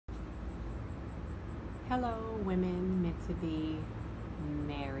Hello, women meant to be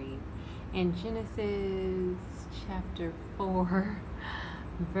married. In Genesis chapter 4,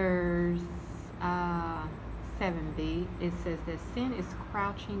 verse 7b, it says that sin is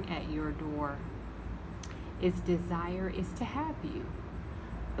crouching at your door. Its desire is to have you,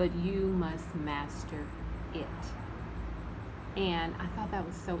 but you must master it. And I thought that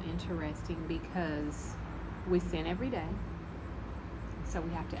was so interesting because we sin every day. So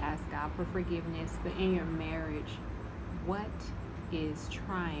we have to ask God for forgiveness. But in your marriage, what sin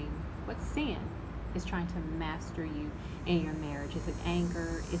is trying to master you in your marriage? Is it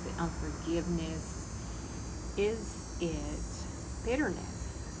anger? Is it unforgiveness? Is it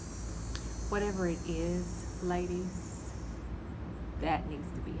bitterness? Whatever it is, ladies, that needs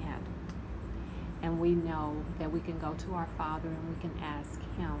to be handled. And we know that we can go to our Father and we can ask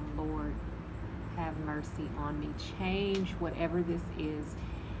Him, Lord, have mercy on me. Change whatever this is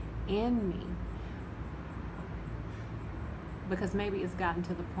in me. Because maybe it's gotten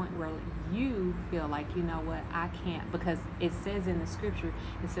to the point where you feel like, you know what, I can't. Because it says in the scripture,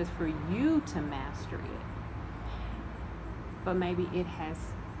 it says for you to master it. But maybe it has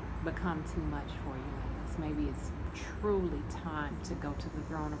become too much for you, ladies. Maybe it's truly time to go to the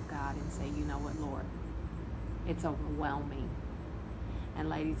throne of God and say, you know what, Lord, it's overwhelming. And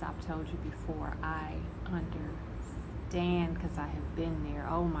ladies, I've told you before, I understand because I have been there.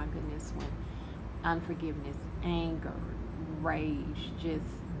 Oh my goodness, when unforgiveness, anger, rage, just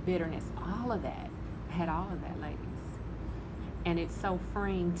bitterness, all of that. I had all of that, ladies. And it's so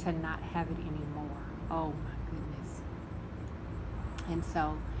freeing to not have it anymore. Oh my goodness. And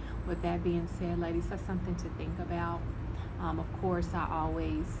so, with that being said, ladies, that's something to think about. Of course, I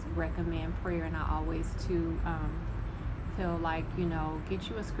always recommend prayer, and I always feel like, get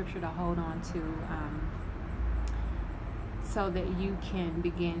you a scripture to hold on to so that you can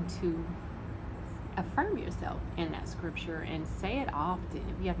begin to affirm yourself in that scripture and say it often.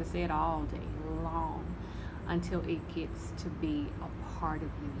 If you have to say it all day long until it gets to be a part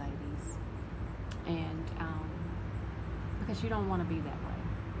of you, ladies. And because you don't want to be that way.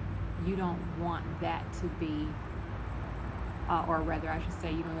 You don't want that to be or rather I should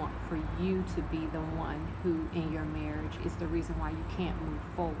say, you don't want for you to be the one who in your marriage is the reason why you can't move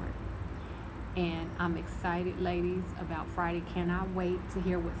forward. And I'm excited, ladies, about Friday. Cannot wait to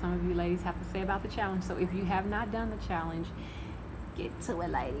hear what some of you ladies have to say about the challenge. So if you have not done the challenge, get to it,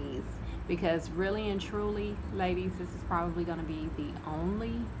 ladies. Because really and truly, ladies, this is probably going to be the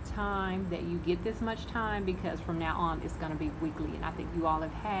only time that you get this much time, because from now on it's going to be weekly. And I think you all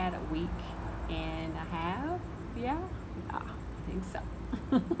have had a week and a half. Yeah, I think so.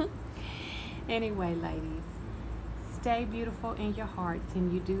 Anyway, ladies, stay beautiful in your hearts,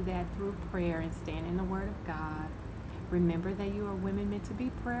 and you do that through prayer and stand in the Word of God. Remember that you are women meant to be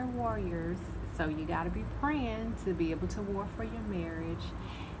prayer warriors, so you got to be praying to be able to war for your marriage,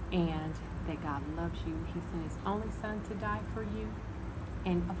 and that God loves you. He sent His only Son to die for you,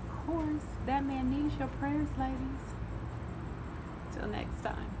 and of course, that man needs your prayers, ladies. Till next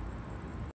time.